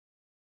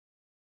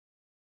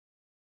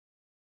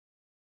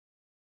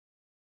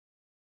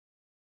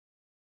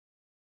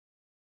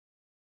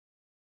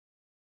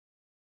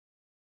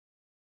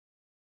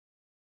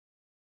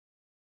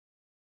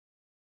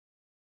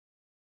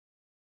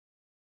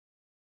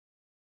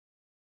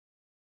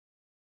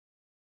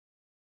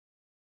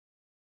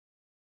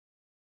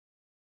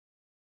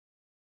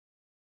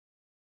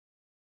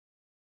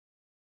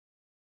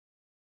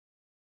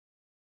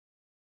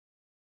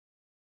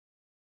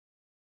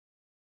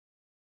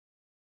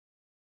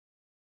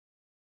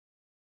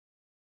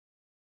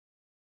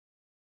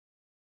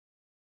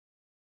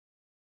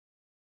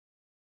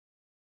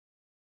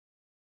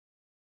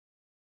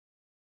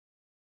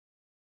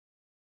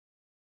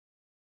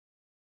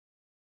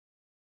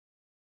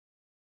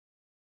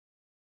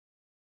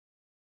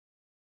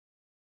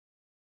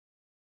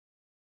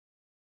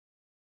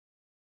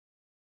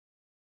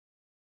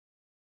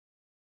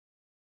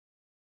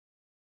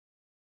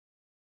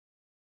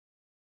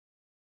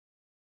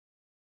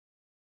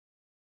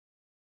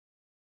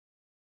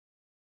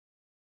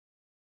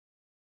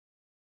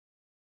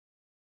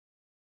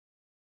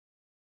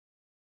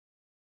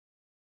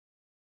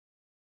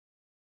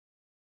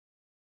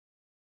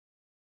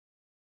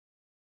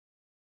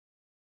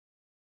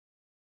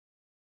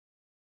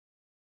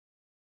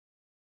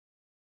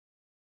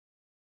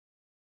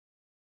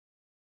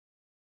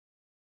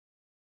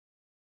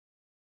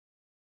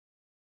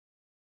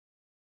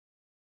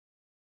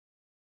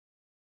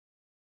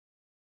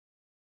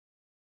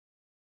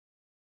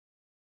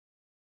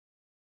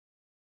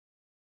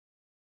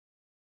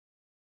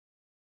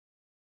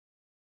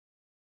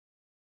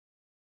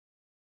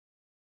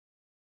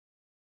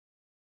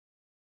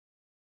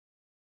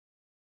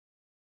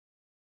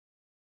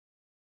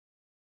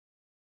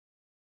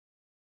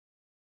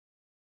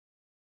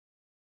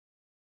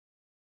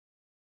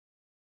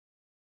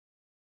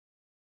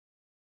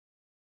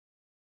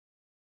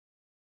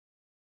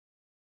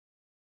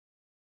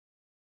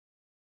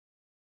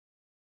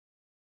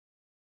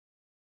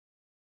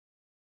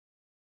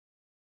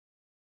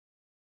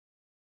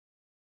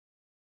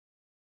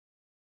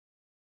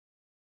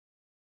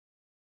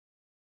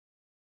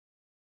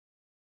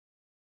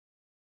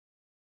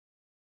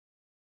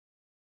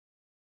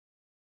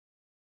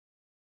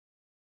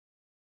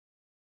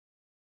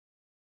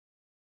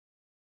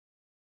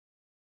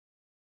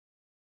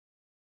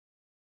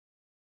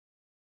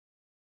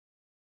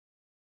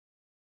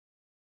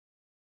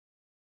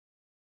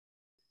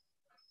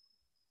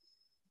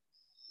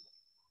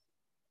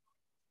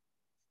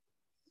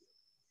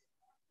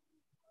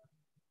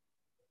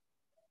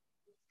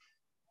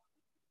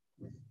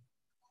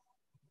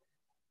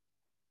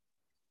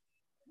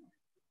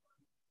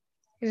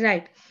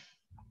Right.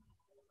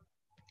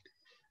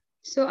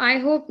 So I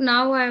hope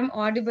now I am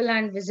audible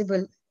and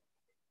visible.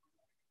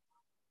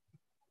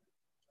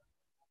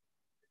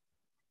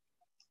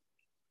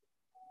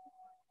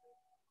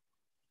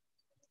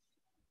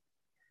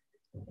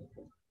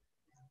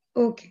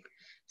 Okay.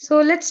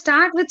 So let's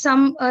start with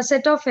some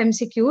set of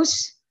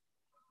MCQs.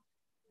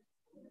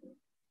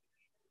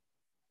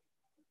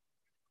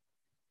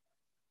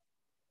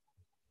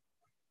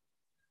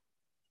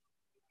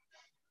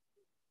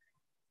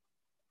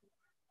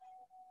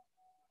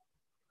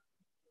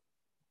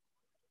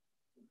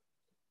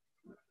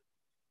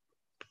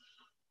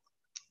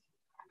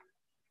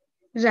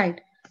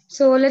 Right.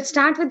 So let's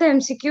start with the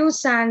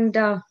MCQs and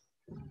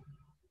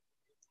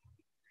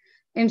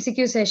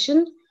MCQ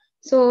session.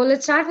 So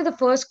let's start with the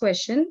first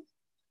question.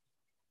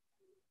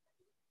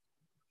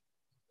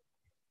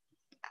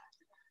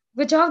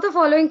 Which of the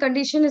following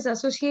condition is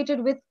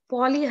associated with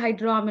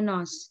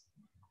polyhydramnios?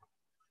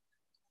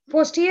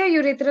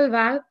 Posterior urethral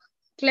valve,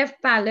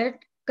 cleft palate,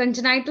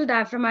 congenital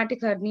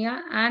diaphragmatic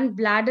hernia, and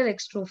bladder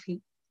extrophy.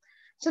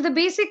 So the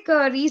basic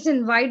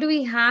reason why do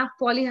we have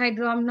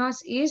polyhydramnios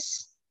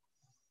is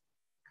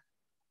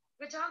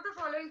which of the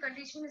following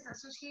condition is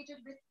associated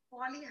with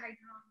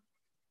polyhydramnios?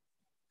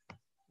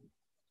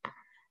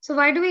 So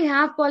why do we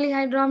have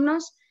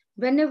polyhydramnios?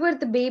 Whenever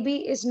the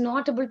baby is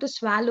not able to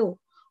swallow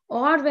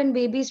or when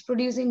baby is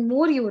producing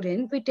more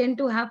urine, we tend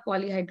to have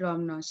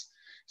polyhydramnios.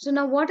 So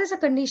now what is the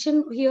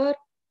condition here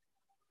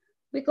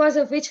because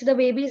of which the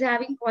baby is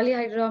having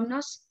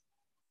polyhydramnios?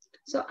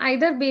 So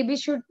either baby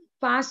should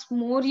pass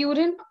more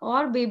urine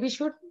or baby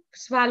should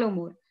swallow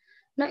more.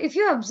 Now if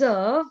you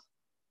observe,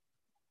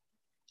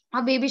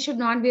 a baby should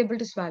not be able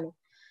to swallow.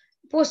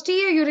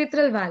 Posterior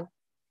urethral valve.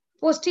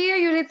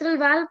 Posterior urethral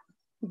valve,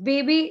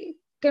 baby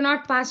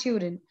cannot pass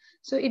urine.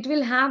 So it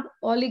will have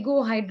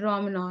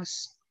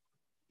oligohydramnios.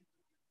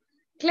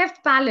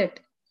 Cleft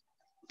palate.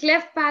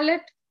 Cleft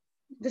palate,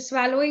 the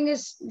swallowing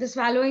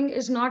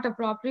is not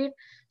appropriate.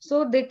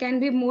 So there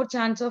can be more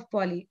chance of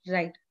poly,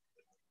 right?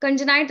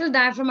 Congenital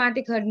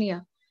diaphragmatic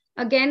hernia.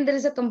 Again, there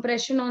is a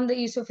compression on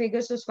the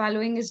esophagus, so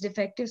swallowing is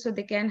defective, so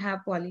they can have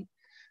poly.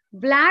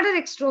 Bladder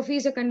extrophy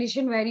is a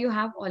condition where you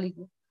have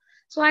oligo.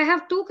 So I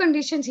have two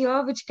conditions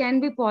here which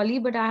can be poly,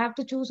 but I have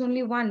to choose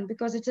only one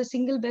because it's a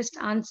single best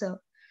answer.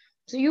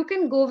 So you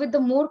can go with the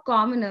more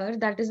commoner,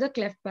 that is the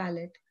cleft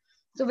palate.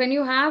 So when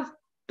you have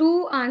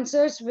two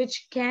answers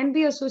which can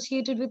be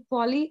associated with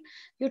poly,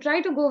 you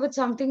try to go with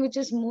something which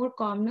is more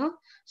commoner.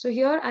 So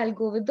here I'll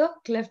go with the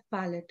cleft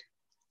palate,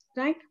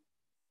 right?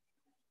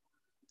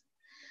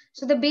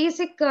 So the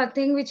basic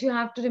thing which you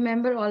have to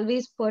remember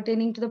always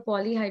pertaining to the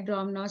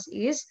polyhydramnios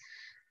is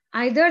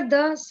either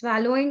the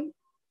swallowing,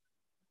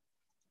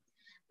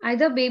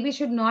 either baby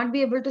should not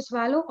be able to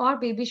swallow or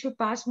baby should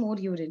pass more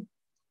urine,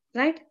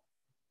 right?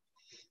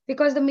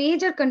 Because the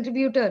major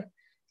contributor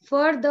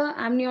for the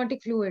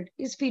amniotic fluid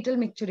is fetal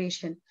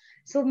micturition.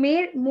 So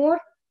more,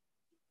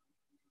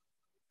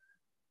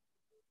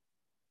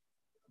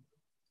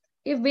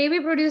 if baby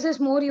produces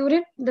more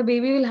urine, the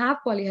baby will have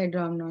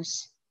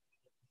polyhydramnios.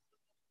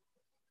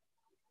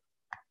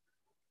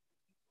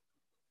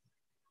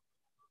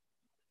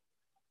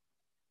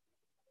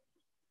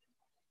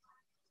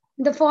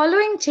 The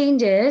following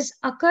changes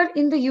occur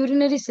in the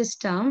urinary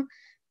system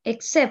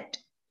except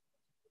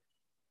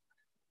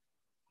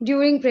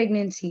during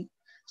pregnancy.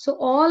 So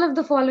all of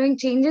the following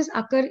changes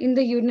occur in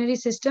the urinary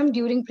system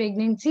during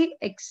pregnancy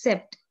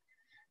except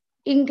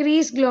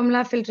increased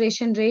glomerular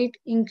filtration rate,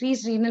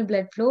 increased renal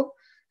blood flow,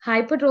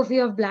 hypertrophy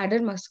of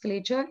bladder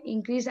musculature,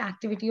 increased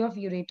activity of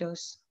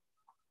ureters.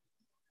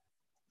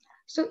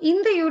 So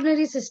in the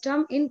urinary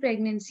system in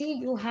pregnancy,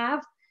 you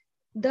have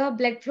the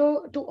blood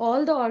flow to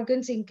all the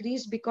organs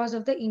increased because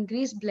of the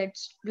increased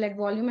blood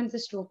volume and the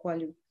stroke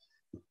volume.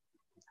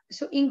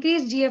 So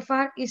increased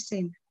GFR is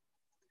seen.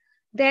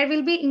 There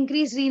will be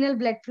increased renal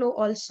blood flow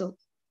also.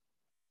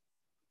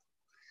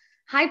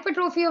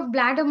 Hypertrophy of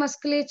bladder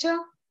musculature,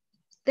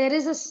 there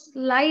is a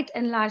slight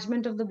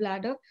enlargement of the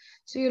bladder.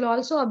 So you'll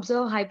also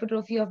observe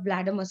hypertrophy of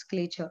bladder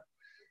musculature.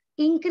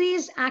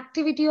 Increased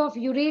activity of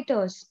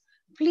ureters.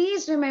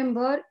 Please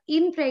remember,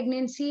 in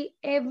pregnancy,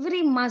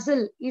 every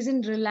muscle is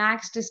in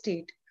relaxed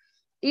state.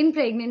 In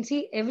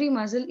pregnancy, every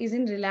muscle is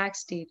in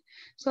relaxed state.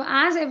 So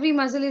as every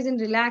muscle is in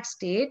relaxed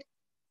state,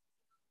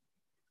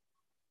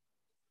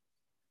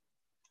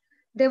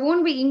 there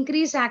won't be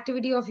increased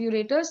activity of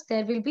ureters.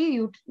 There will be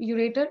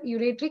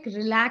ureteric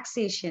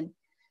relaxation,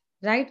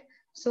 right?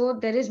 So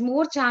there is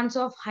more chance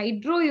of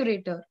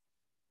hydroureter,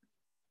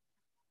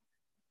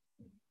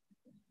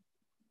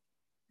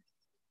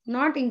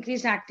 not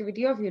increased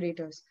activity of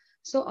ureters.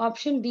 So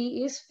option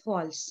D is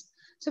false.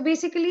 So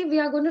basically, we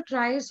are going to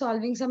try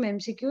solving some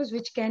MCQs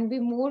which can be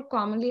more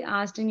commonly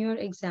asked in your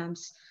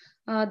exams.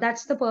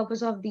 That's the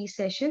purpose of these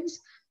sessions.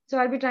 So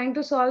I'll be trying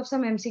to solve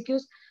some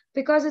MCQs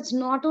because it's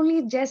not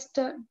only just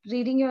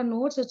reading your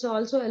notes, it's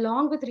also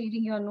along with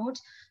reading your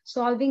notes,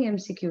 solving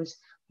MCQs.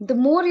 The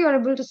more you're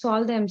able to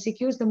solve the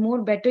MCQs, the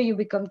more better you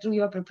become through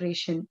your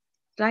preparation,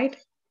 right?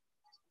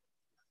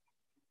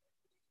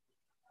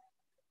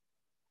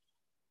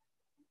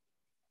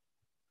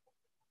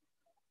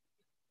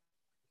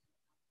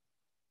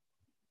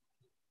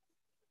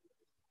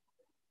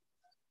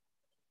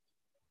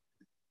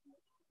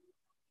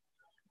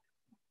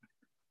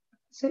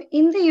 So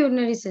in the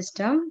urinary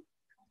system,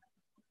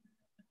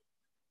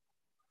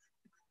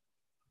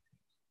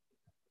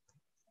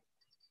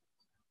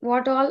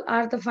 what all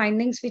are the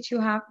findings which you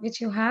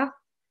have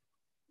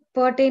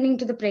pertaining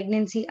to the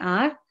pregnancy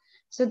are,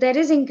 so there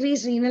is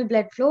increased renal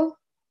blood flow,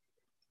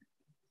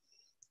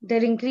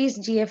 there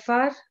increased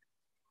GFR,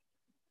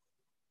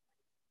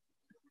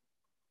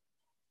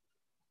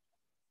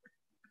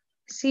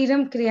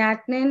 serum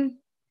creatinine,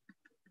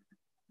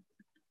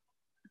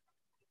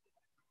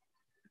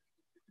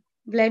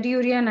 blood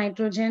urea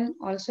nitrogen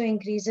also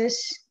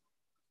increases.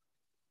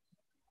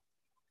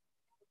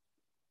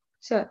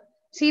 So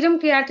serum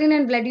creatinine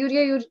and blood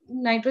urea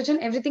nitrogen,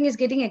 everything is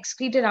getting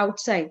excreted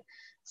outside.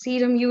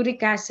 Serum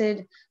uric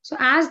acid. So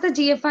as the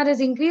GFR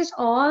has increased,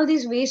 all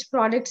these waste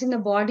products in the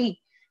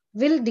body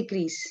will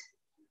decrease.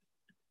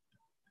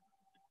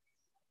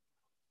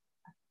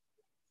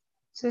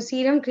 So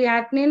serum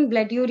creatinine,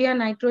 blood urea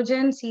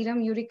nitrogen, serum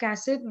uric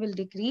acid will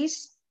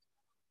decrease.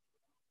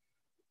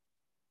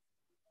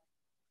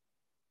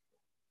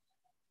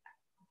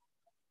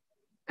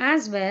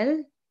 As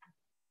well,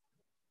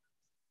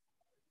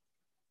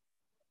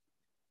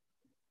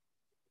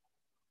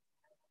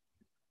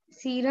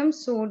 serum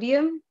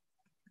sodium,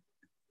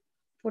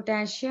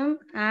 potassium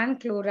and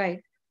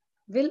chloride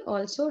will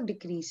also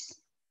decrease.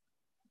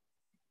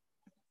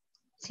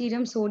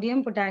 Serum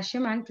sodium,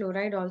 potassium and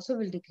chloride also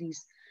will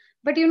decrease.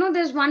 But you know,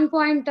 there's one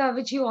point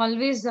which you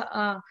always,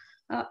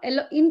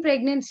 in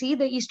pregnancy,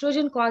 the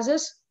estrogen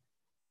causes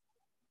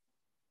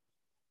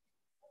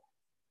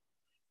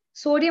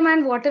sodium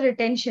and water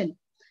retention.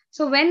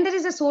 So when there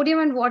is a sodium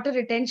and water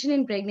retention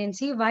in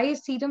pregnancy, why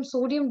is serum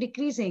sodium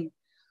decreasing?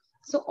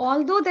 So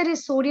although there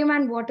is sodium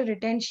and water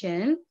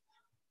retention,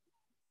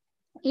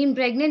 in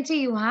pregnancy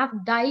you have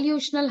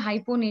dilutional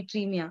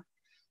hyponatremia.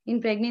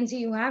 In pregnancy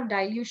you have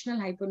dilutional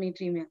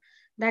hyponatremia.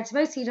 That's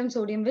why serum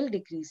sodium will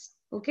decrease.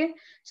 Okay.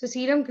 So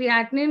serum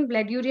creatinine,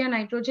 blood urea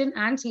nitrogen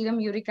and serum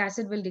uric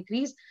acid will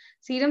decrease.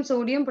 Serum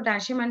sodium,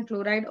 potassium and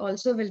chloride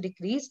also will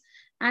decrease.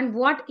 And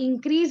what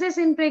increases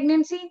in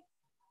pregnancy?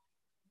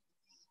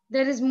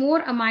 There is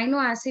more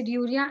amino acid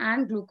urea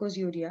and glucose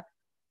urea.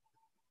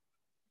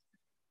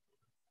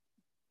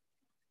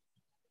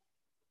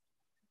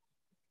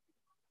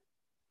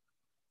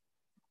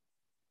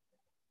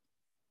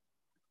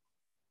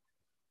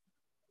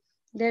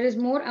 There is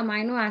more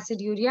amino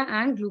acid urea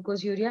and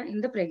glucose urea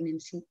in the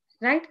pregnancy,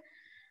 right?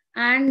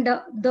 And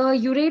the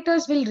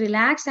ureters will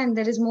relax and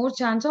there is more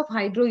chance of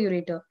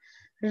hydroureter.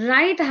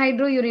 Right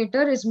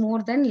hydroureter is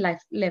more than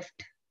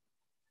left.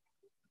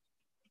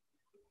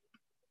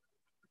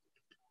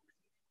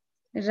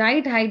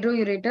 Right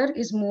hydroureter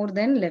is more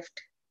than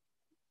left.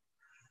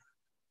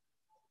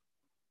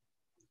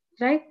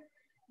 Right?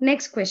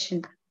 Next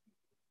question.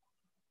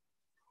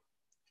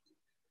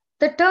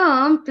 The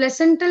term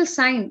placental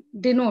sign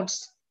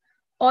denotes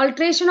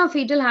alteration of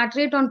fetal heart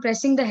rate on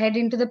pressing the head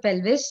into the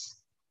pelvis,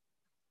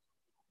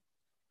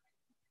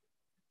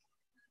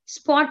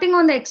 spotting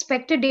on the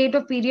expected date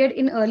of period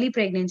in early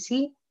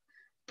pregnancy,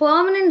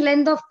 permanent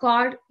length of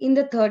cord in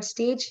the third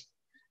stage,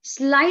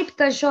 slight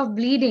gush of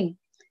bleeding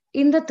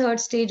in the third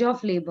stage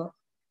of labor.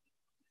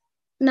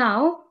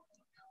 Now,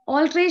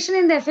 alteration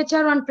in the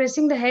FHR on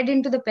pressing the head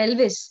into the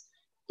pelvis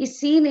is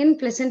seen in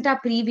placenta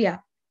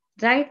previa,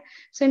 right?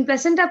 So in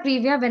placenta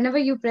previa, whenever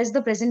you press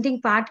the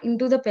presenting part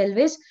into the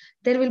pelvis,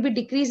 there will be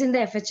decrease in the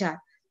FHR,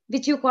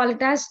 which you call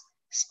it as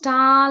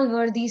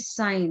Stahlworthy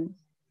sign.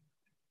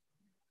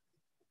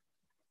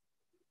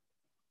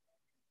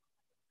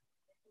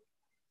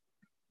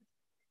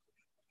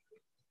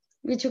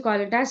 Which you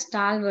call it as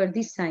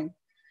Stahlworthy sign.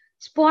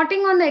 Spotting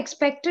on the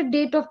expected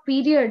date of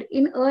period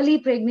in early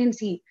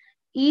pregnancy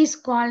is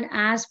called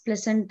as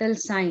placental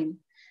sign.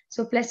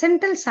 So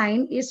placental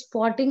sign is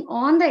spotting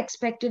on the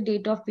expected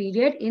date of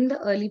period in the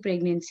early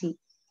pregnancy.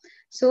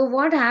 So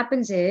what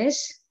happens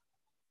is,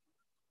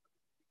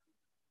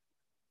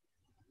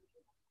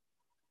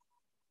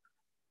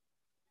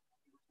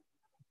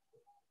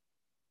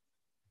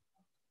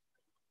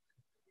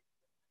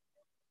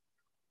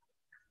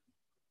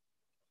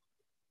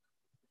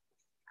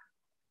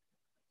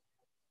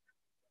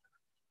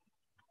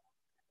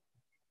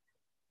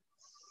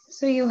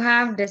 so you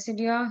have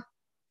deciduous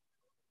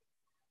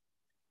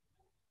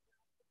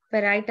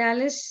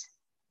parietalis,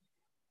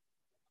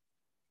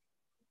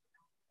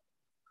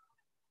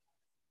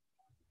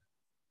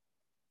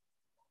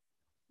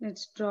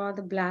 let's draw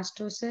the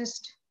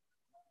blastocyst.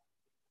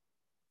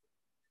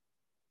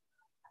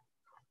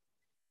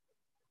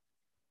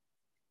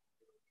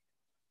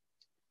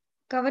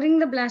 Covering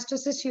the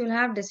blastocyst, you will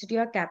have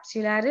deciduous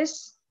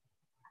capsularis.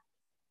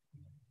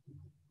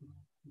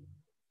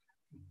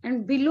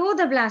 And below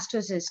the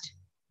blastocyst,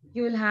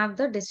 you will have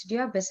the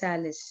deciduous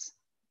basalis.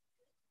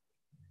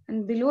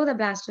 And below the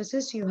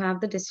blastocyst, you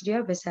have the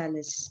deciduous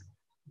basalis.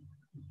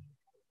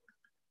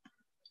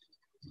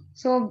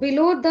 So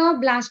below the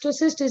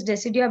blastocyst is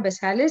deciduous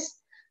basalis.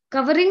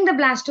 Covering the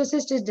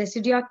blastocyst is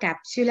deciduous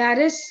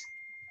capsularis.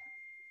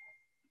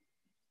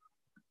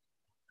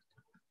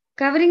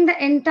 Covering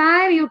the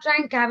entire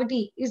uterine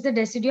cavity is the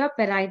deciduous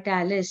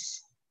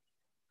parietalis.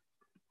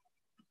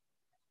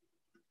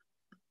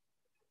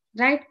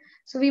 right?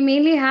 So we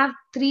mainly have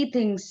three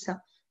things.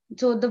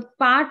 So the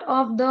part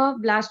of the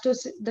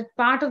blastocyst, the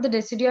part of the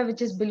deciduum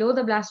which is below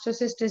the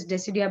blastocyst is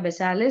deciduum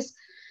basalis.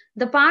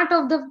 The part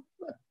of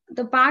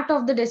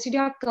the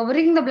deciduum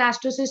covering the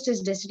blastocyst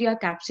is deciduum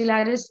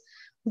capsularis.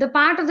 The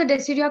part of the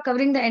deciduum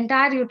covering the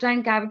entire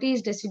uterine cavity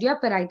is deciduum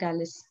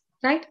parietalis,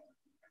 right?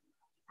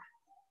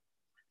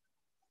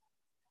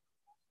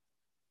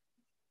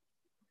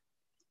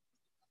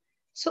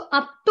 So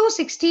up to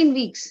 16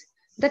 weeks,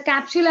 the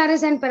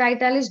capsularis and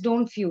parietalis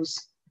don't fuse.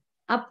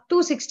 Up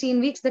to 16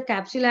 weeks, the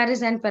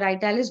capsularis and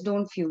parietalis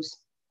don't fuse.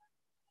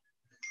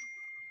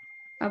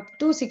 Up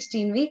to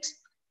 16 weeks,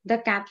 the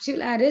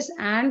capsularis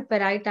and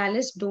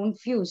parietalis don't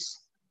fuse.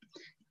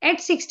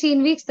 At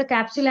 16 weeks, the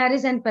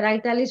capsularis and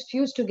parietalis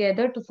fuse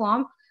together to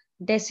form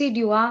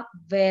decidua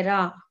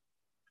vera.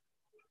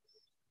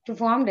 To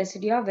form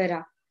decidua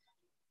vera.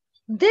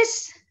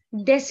 This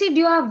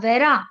decidua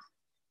vera,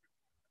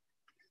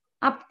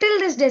 up till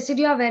this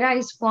decidua vera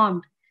is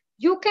formed,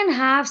 you can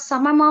have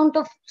some amount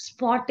of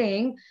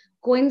spotting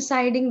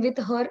coinciding with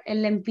her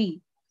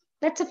LMP.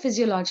 That's a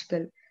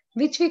physiological,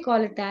 which we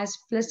call it as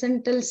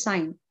placental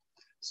sign.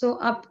 So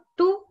up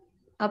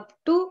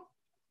to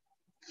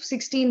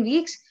 16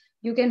 weeks,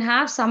 you can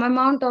have some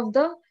amount of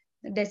the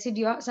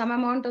decidua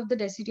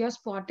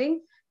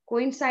spotting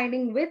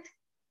coinciding with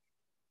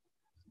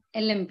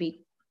LMP.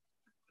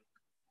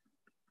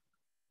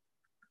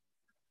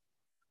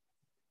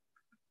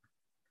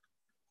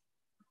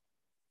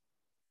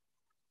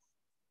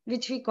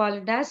 Which we call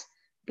it as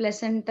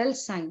placental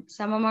sign.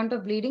 Some amount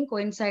of bleeding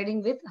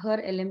coinciding with her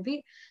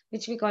LMP,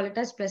 which we call it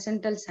as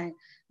placental sign.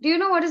 Do you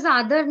know what is the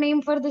other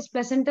name for this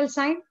placental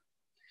sign?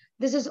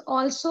 This is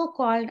also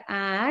called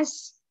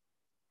as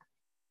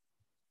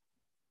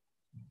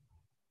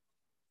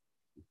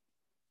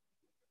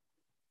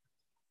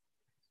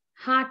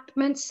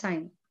Hartmann's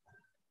sign.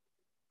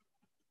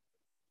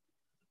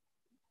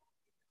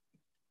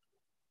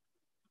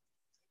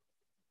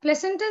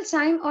 Placental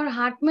sign or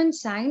Hartmann's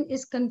sign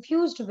is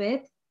confused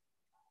with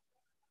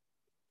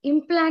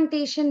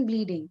implantation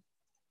bleeding.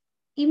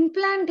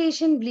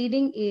 Implantation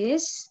bleeding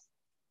is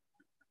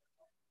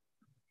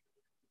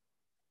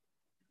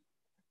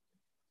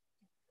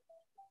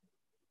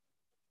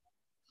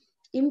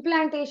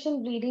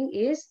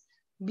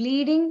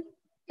bleeding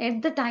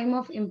at the time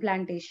of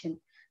implantation.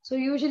 So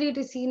usually it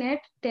is seen at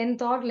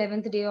 10th or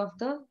 11th day of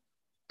the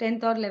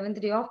 10th or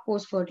 11th day of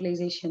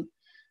post-fertilization.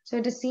 So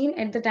it is seen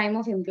at the time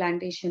of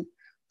implantation.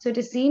 So it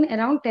is seen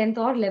around 10th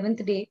or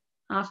 11th day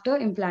after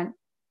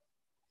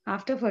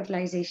after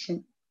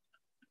fertilization.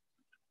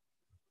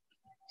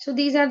 So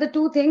these are the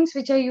two things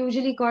which are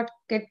usually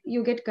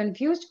you get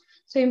confused.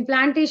 So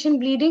implantation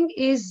bleeding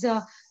is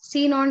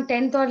seen on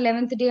 10th or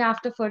 11th day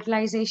after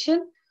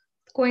fertilization,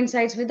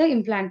 coincides with the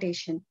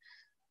implantation.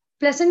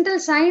 Placental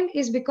sign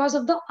is because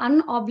of the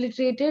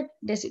unobliterated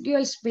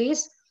decidual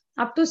space.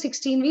 Up to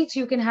 16 weeks,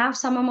 you can have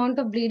some amount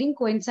of bleeding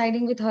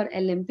coinciding with her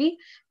LMP,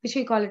 which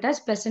we call it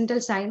as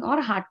placental sign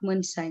or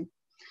Hartmann's sign.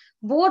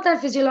 Both are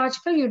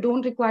physiological. You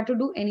don't require to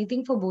do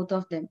anything for both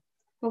of them.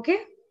 Okay.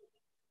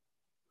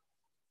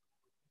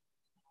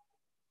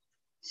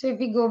 So if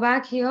we go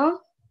back here,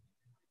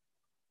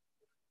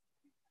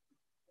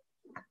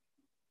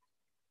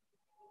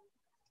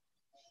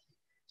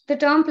 the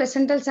term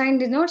placental sign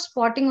denotes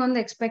spotting on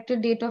the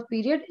expected date of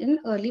period in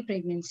early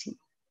pregnancy,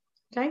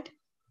 right?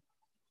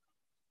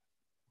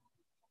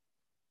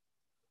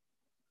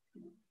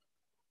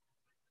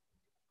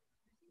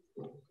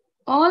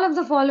 All of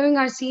the following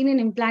are seen in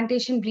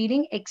implantation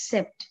bleeding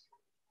except.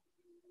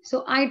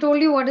 So I told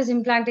you what is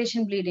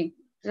implantation bleeding,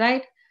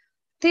 right?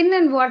 Thin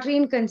and watery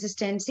in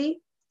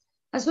consistency,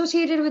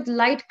 associated with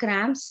light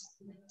cramps,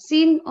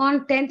 seen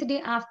on 10th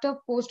day after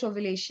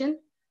post-ovulation,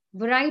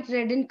 bright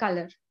red in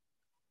color.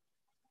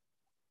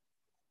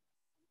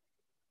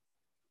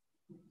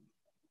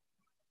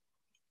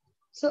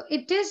 So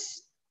it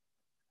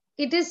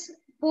is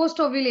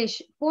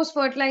post-ovulation,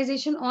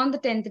 post-fertilization on the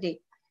 10th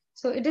day.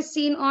 So it is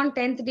seen on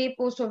 10th day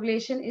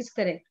post-ovulation is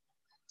correct.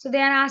 So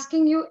they are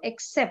asking you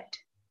except.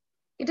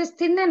 It is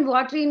thin and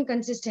watery in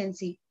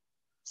consistency.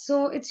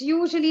 So it's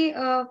usually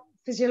a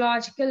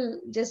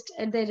physiological just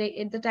at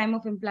the time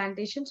of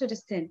implantation. So it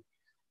is thin.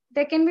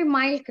 There can be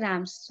mild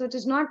cramps. So it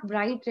is not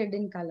bright red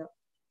in color.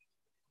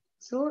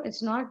 So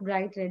it's not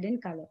bright red in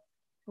color.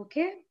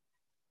 Okay.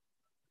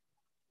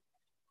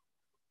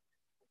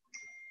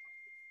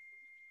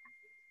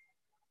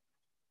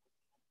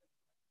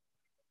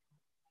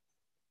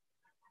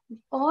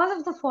 All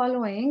of the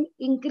following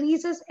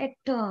increases at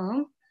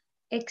term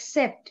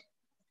except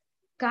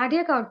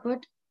cardiac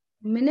output,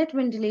 minute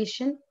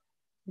ventilation,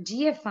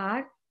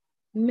 GFR,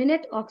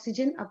 minute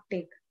oxygen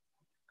uptake.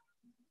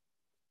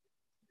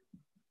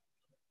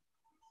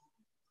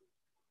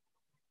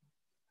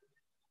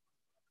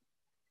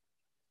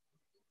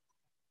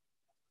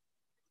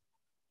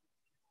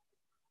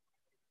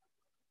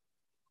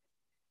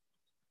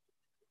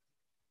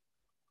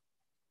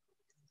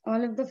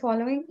 All of the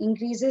following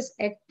increases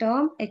at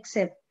term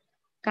except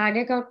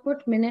cardiac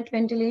output, minute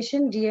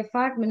ventilation,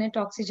 GFR, minute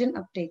oxygen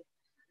uptake.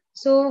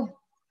 So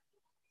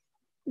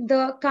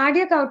the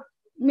cardiac out,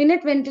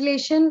 minute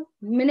ventilation,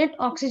 minute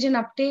oxygen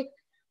uptake,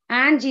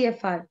 and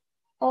GFR,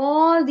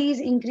 all these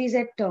increase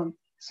at term.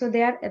 So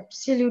they are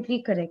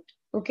absolutely correct.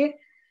 Okay.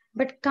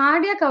 But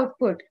cardiac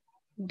output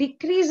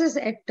decreases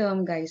at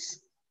term, guys.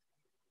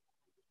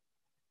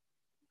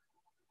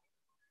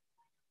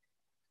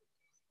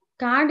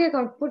 Cardiac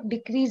output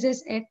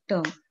decreases at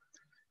term.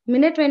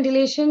 Minute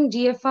ventilation,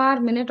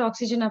 GFR, minute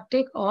oxygen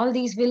uptake, all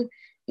these will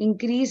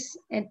increase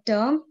at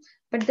term,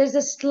 but there's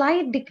a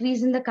slight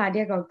decrease in the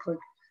cardiac output.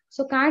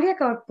 So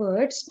cardiac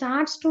output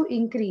starts to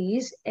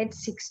increase at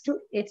 6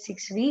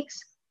 weeks.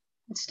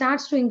 It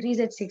starts to increase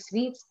at 6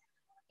 weeks.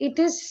 It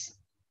is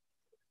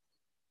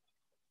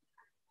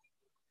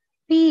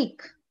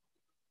peak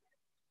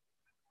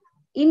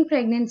in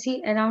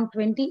pregnancy around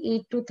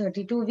 28 to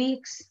 32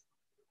 weeks.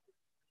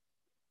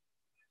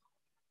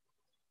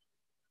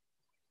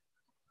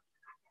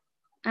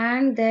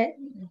 And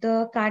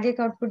the cardiac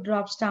output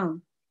drops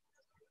down.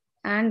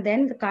 And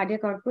then the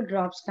cardiac output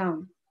drops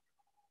down.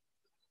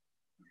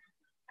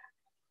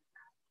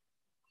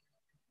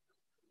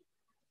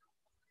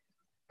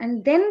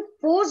 And then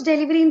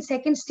post-delivery in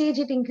second stage,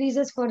 it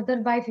increases further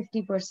by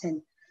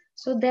 50%.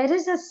 So there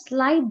is a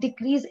slight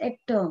decrease at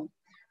term.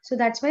 So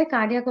that's why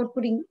cardiac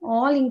output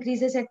all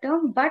increases at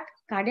term, but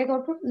cardiac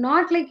output,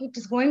 not like it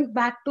is going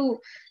back to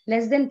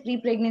less than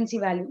pre-pregnancy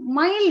value.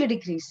 Mild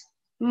decrease,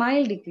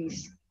 mild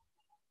decrease.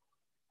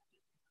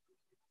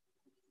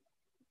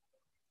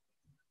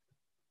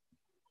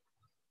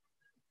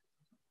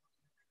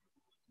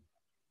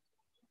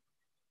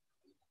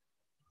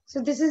 So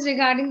this is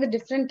regarding the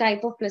different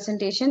type of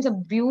placentations, a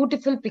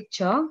beautiful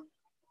picture.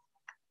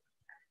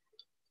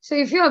 So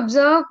if you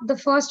observe the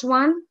first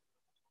one,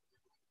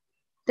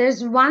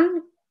 there's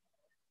one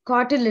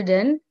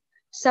cotyledon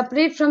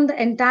separate from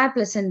the entire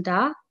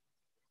placenta,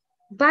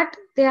 but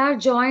they are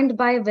joined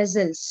by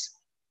vessels.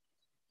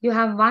 You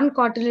have one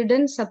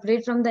cotyledon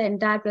separate from the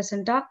entire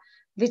placenta,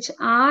 which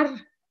are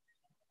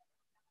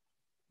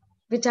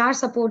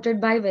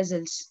supported by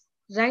vessels,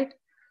 right?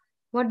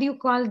 What do you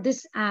call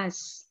this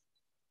as?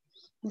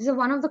 This is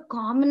one of the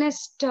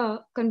commonest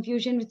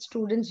confusion which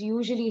students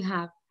usually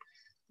have.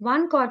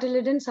 One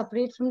cotyledon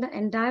separate from the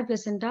entire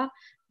placenta,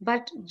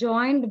 but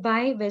joined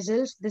by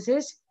vessels. This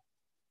is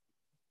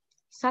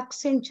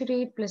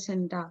succensurate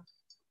placenta.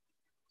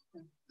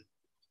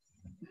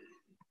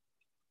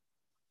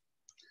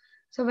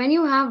 So when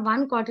you have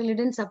one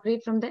cotyledon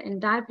separate from the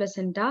entire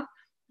placenta,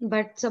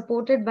 but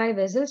supported by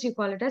vessels, you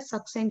call it as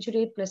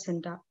succensurate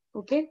placenta.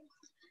 Okay.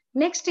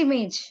 Next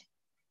image.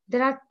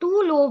 There are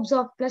two lobes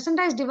of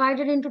placenta is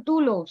divided into two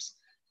lobes,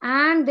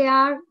 and they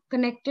are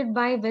connected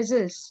by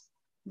vessels.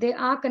 They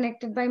are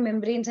connected by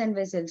membranes and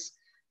vessels.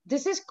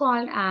 This is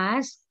called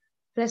as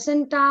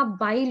placenta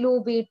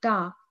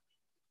bilobata.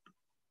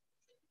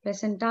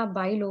 Placenta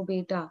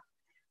bilobata.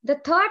 The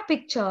third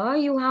picture,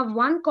 you have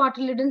one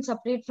cotyledon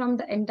separate from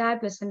the entire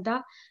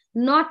placenta,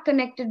 not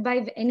connected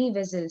by any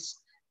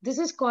vessels. This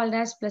is called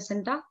as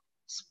placenta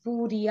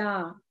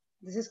spuria.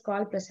 This is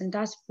called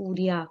placenta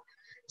spuria.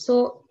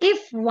 So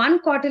if one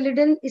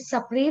cotyledon is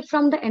separate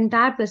from the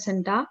entire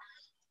placenta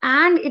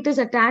and it is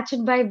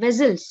attached by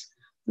vessels,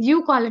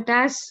 you call it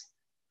as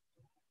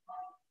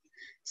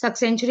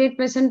succensurate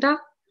placenta.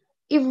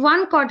 If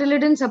one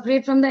cotyledon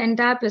separate from the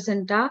entire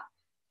placenta,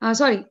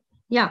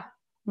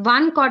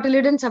 one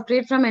cotyledon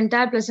separate from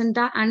entire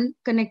placenta and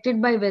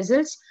connected by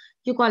vessels,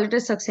 you call it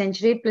as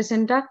succensurate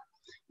placenta.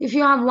 If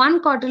you have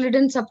one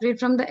cotyledon separate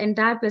from the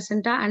entire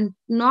placenta and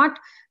not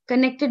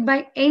connected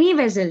by any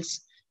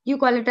vessels, you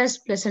call it as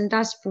placenta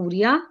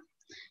spuria.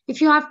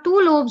 If you have two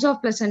lobes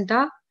of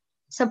placenta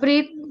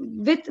separate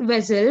with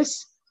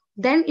vessels,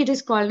 then it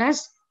is called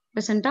as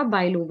placenta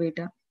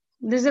bilobata.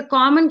 This is a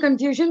common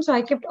confusion, so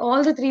I kept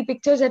all the three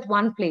pictures at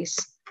one place.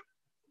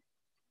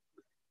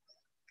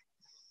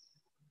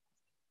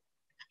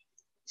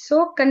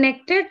 So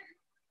connected,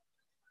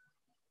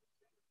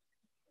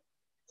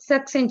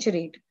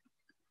 succensurate.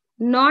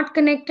 Not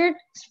connected,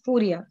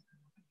 spuria.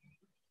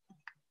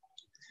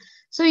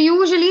 So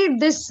usually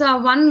this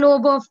one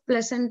lobe of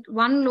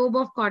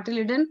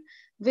cotyledon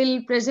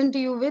will present to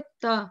you with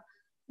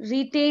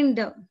retained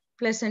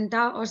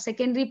placenta or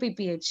secondary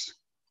PPH.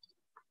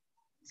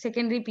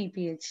 Secondary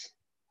PPH.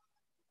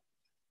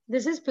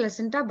 This is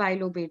placenta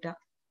bilobata.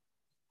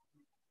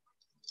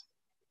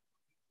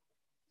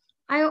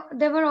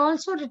 There were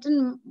also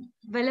written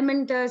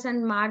velamentous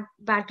and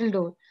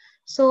battledore.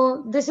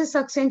 So this is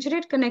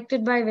succensurate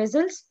connected by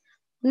vessels.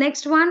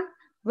 Next one,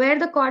 where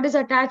the cord is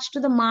attached to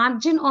the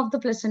margin of the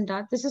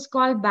placenta. This is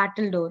called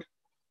battledore.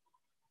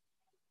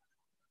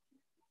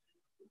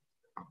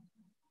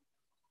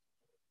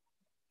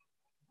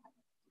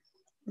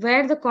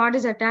 Where the cord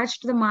is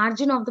attached to the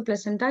margin of the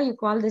placenta, you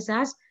call this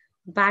as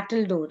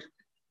battledore.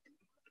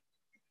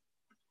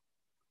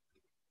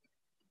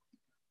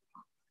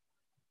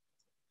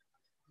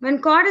 When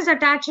cord is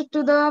attached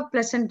to the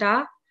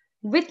placenta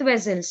with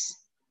vessels,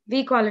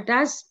 we call it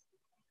as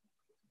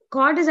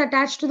cord is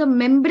attached to the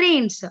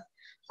membranes.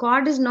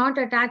 Cord is not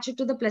attached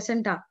to the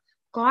placenta.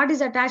 Cord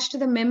is attached to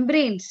the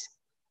membranes,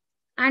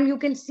 and you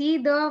can see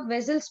the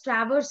vessels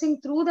traversing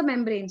through the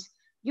membranes.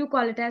 You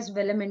call it as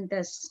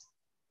velamentous.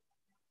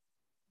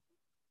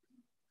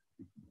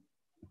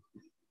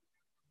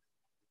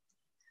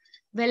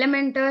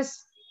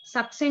 Velamentous,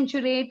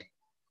 subcenturate,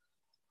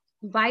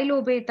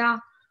 bilobata,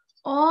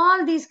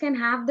 all these can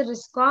have the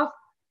risk of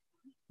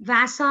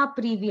vasa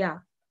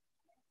previa.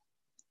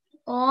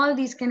 All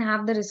these can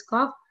have the risk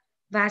of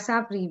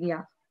vasa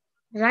previa,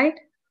 right?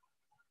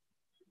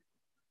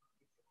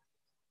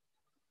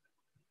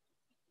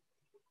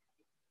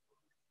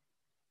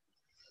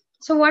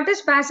 So what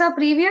is vasa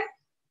previa?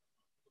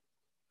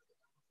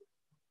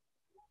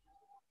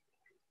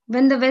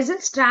 When the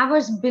vessels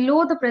traverse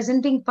below the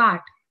presenting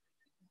part,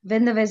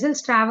 when the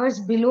vessels traverse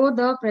below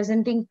the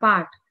presenting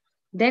part,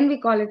 then we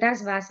call it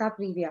as vasa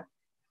previa.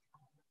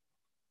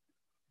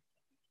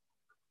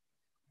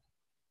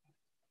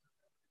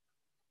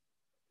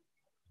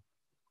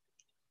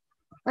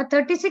 A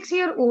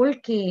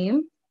 36-year-old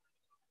came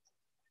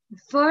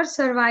for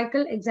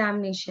cervical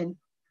examination.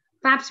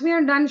 Pap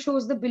smear done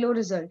shows the below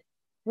result.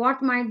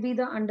 What might be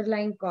the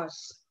underlying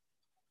cause?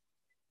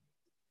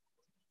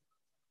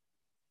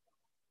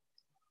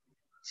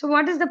 So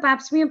what is the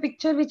pap smear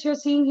picture which you're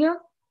seeing here?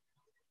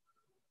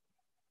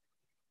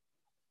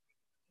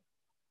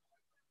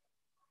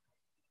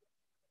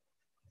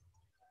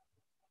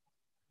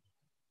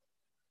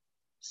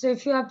 So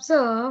if you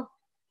observe,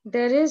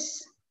 there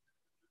is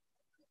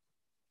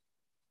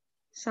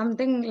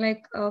something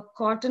like a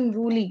cotton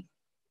woolly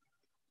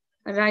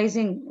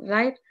arising,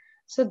 right?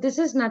 So this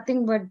is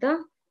nothing but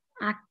the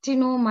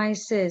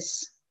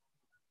actinomyces.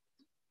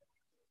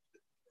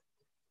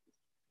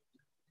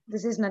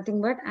 This is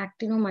nothing but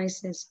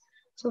actinomyces.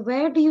 So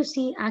where do you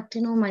see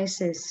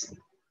actinomyces?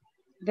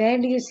 Where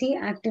do you see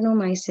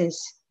actinomyces?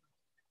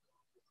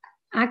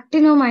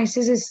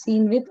 Actinomyces is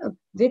seen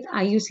with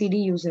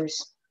IUCD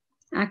users.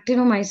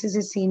 Actinomyces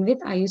is seen with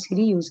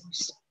IUCD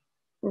users.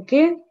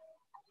 Okay?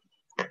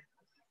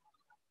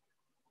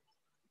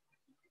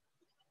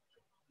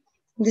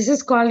 This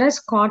is called as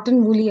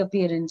cotton woolly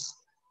appearance.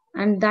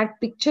 And that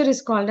picture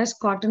is called as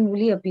cotton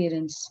woolly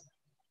appearance.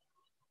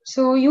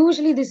 So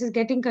usually this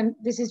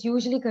is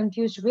usually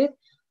confused with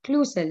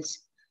clue cells.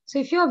 So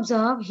if you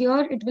observe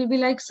here, it will be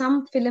like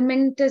some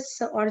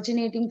filamentous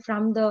originating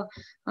from the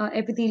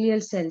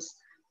epithelial cells.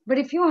 But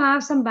if you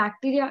have some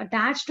bacteria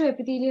attached to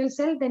epithelial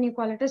cell, then you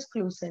call it as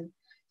clue cell.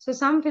 So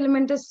some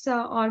filamentous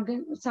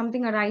organ,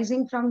 something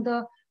arising from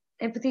the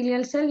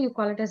epithelial cell, you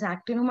call it as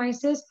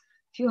actinomyces.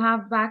 If you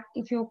have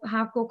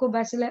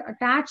cocobacilli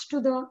attached to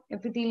the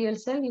epithelial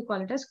cell, you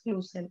call it as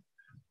clue cell.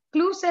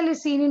 Clue cell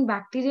is seen in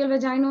bacterial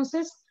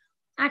vaginosis.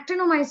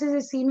 Actinomyces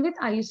is seen with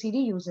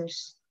IUCD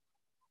users.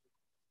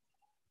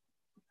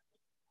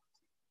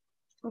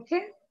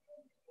 Okay.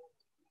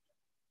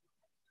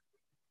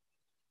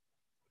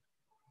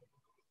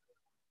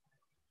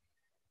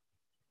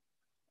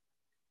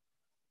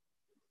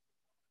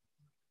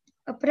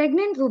 A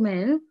pregnant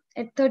woman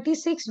at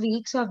 36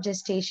 weeks of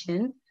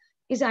gestation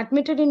is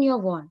admitted in your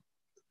ward.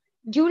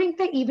 During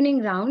the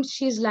evening rounds,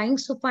 she is lying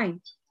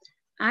supine,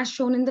 as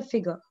shown in the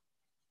figure.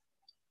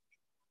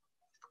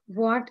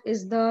 What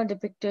is the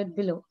depicted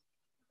below?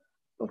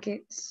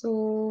 Okay,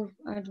 so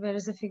where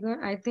is the figure?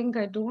 I think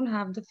I don't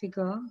have the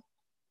figure.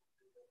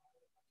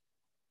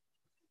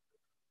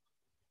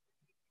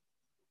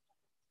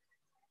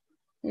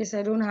 Yes,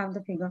 I don't have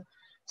the figure.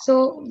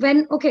 So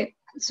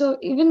so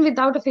even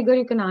without a figure,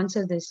 you can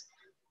answer this.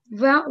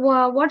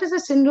 What is the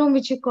syndrome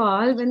which you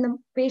call when the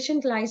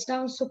patient lies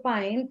down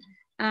supine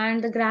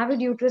and the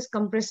gravid uterus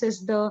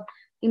compresses the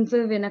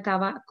inferior vena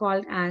cava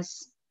called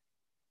as?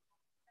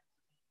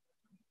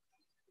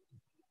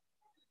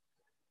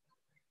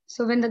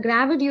 So when the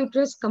gravid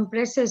uterus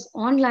compresses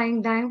on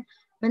lying down,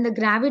 when the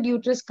gravid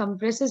uterus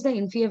compresses the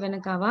inferior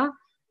vena cava,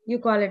 you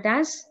call it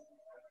as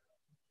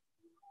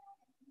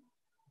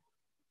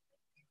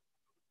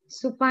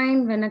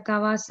supine vena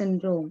cava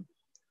syndrome.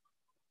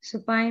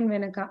 Supine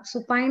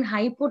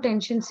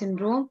hypotension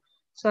syndrome.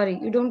 Sorry,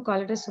 you don't call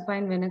it as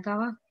supine vena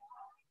cava.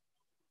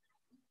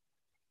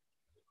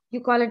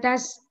 You call it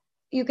as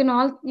you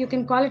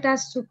can call it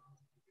as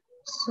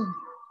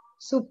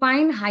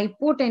supine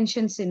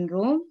hypotension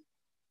syndrome,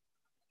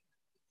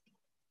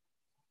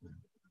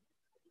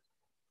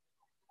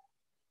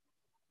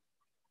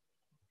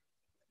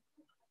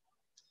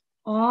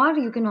 or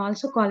you can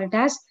also call it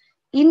as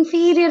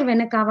inferior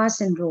vena cava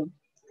syndrome.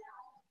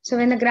 So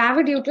when the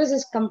gravid uterus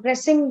is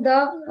compressing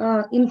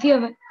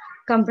the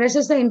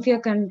compresses the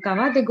inferior vena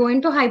cava, they go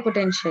into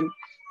hypotension.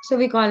 So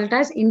we call it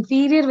as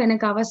inferior vena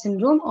cava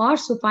syndrome or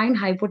supine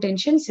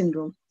hypotension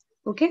syndrome.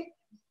 Okay.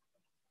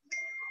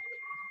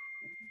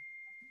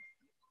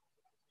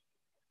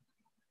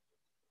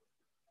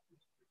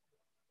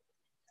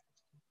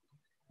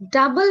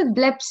 Double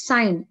bleb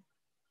sign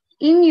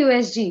in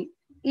USG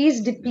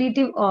is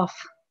depletive of.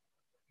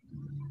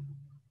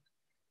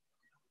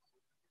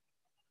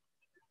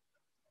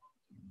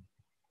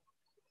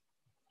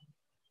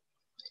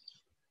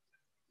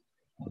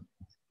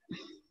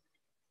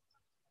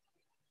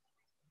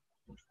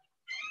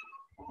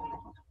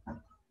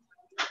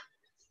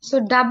 So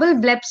double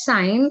bleb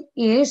sign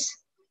is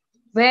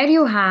where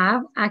you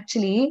have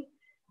actually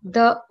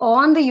the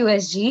on the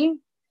USG,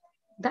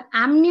 the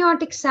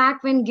amniotic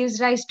sac when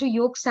gives rise to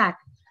yolk sac,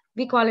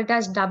 we call it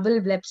as double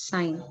bleb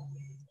sign.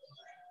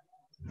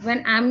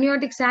 When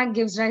amniotic sac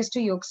gives rise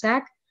to yolk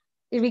sac,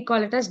 we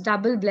call it as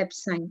double bleb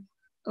sign.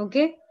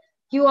 Okay.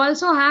 You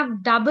also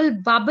have double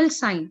bubble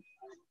sign.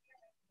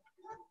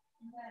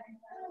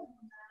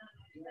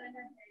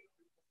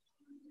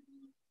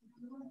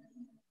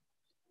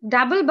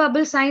 Double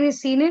bubble sign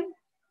is seen in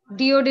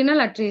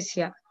duodenal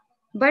atresia.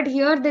 But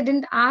here they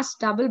didn't ask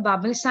double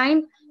bubble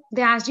sign,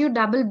 they asked you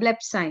double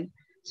bleb sign.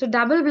 So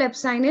double bleb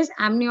sign is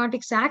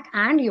amniotic sac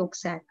and yolk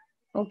sac.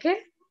 Okay.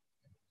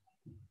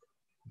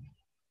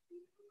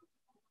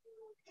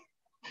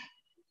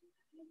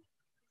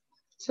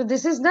 So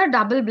this is the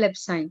double bleb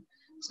sign.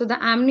 So the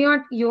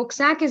amniotic yolk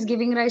sac is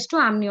giving rise to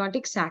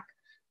amniotic sac.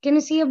 Can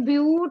you see a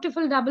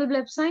beautiful double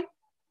bleb sign?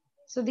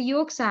 So the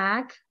yolk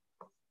sac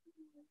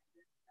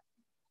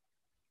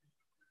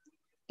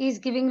is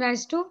giving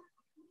rise to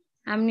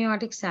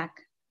amniotic sac.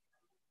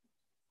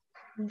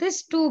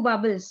 This two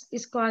bubbles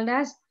is called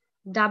as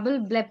double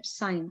bleb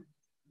sign.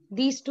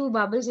 These two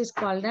bubbles is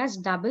called as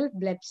double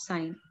bleb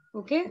sign.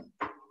 Okay.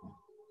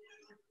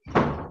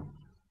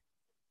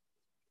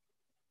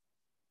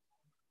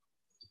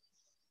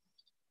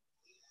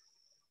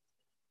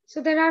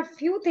 So there are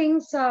few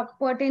things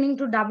pertaining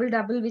to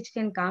double which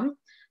can come.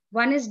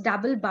 One is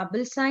double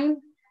bubble sign.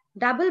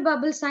 Double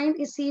bubble sign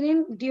is seen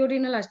in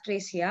duodenal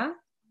atresia.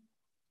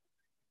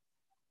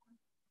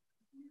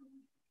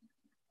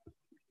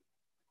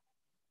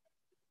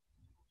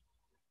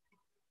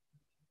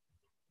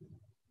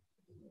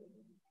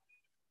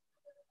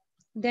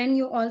 Then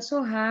you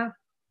also have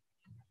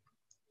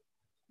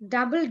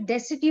double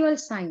decidual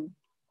sign.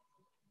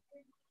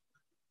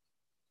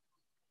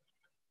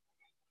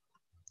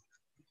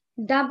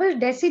 Double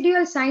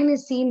decidual sign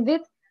is seen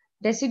with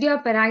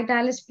decidua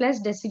parietalis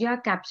plus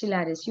decidua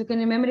capsularis. You can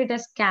remember it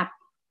as cap.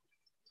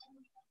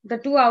 The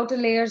two outer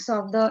layers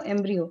of the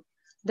embryo,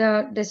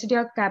 the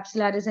decidua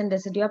capsularis and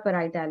decidua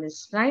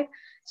parietalis, right?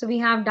 So we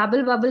have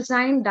double bubble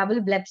sign,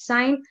 double bleb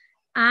sign,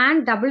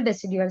 and double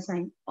decidual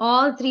sign.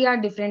 All three are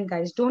different,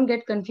 guys. Don't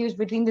get confused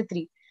between the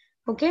three.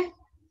 Okay.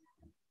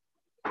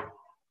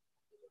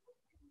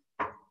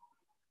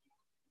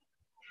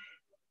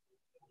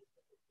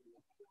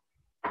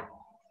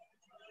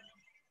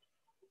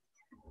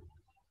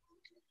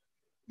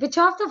 Which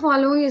of the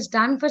following is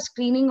done for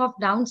screening of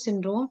Down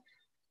syndrome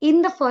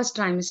in the first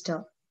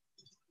trimester?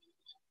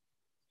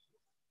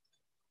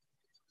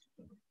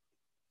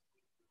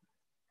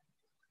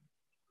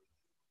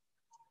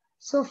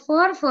 So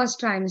for first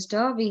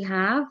trimester, we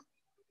have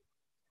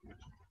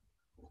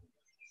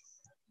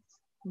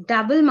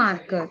double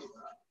marker,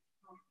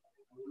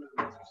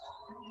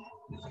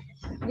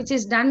 which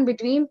is done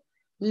between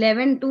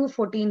 11 to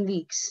 14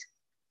 weeks.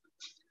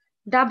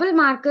 Double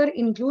marker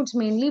includes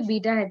mainly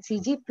beta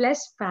HCG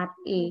plus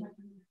FAP-A.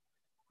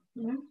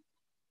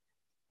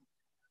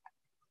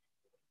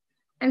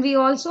 And we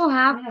also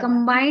have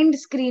combined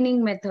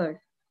screening method.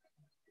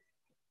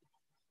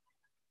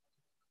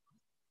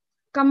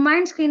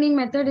 Combined screening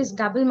method is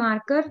double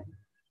marker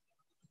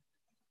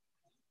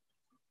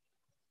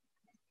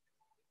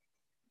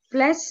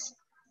plus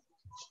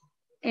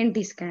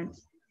NT-scan.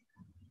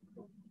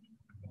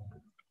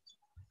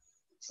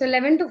 So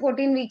 11 to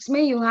 14 weeks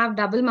mein you have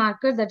double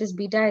marker, that is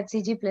beta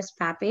HCG plus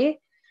FAP-A.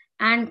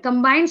 And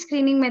combined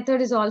screening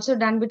method is also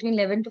done between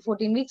 11 to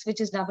 14 weeks, which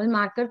is double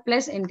marker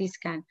plus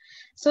NT-scan.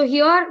 So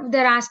here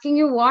they're asking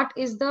you what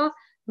is the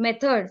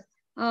method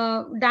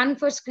done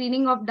for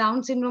screening of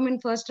Down syndrome in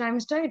first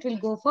trimester. It will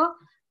go for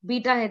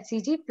beta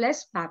HCG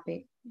plus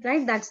FAP-A,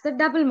 right? That's the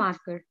double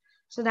marker.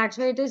 So that's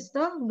why it is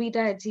the beta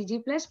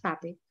HCG plus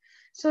FAP-A.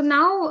 So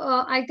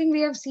now I think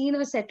we have seen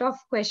a set of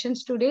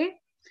questions today.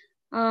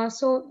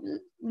 So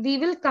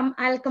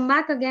I'll come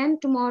back again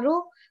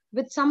tomorrow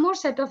with some more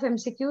set of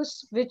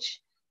MCQs,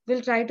 which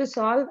we'll try to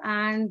solve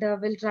and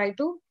we'll try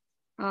to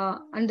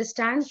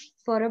understand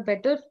for a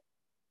better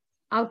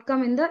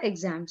outcome in the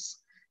exams.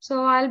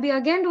 So I'll be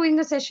again doing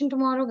a session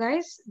tomorrow,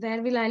 guys,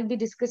 where I'll be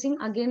discussing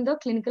again the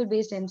clinical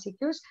based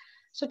MCQs.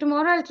 So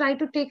tomorrow I'll try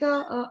to take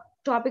a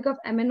topic of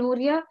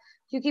amenorrhea,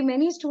 because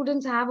many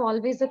students have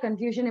always the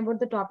confusion about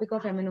the topic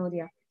of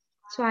amenorrhea.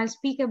 So I'll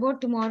speak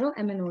about tomorrow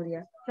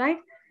amenorrhea, right?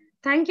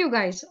 Thank you,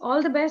 guys.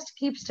 All the best.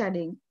 Keep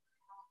studying.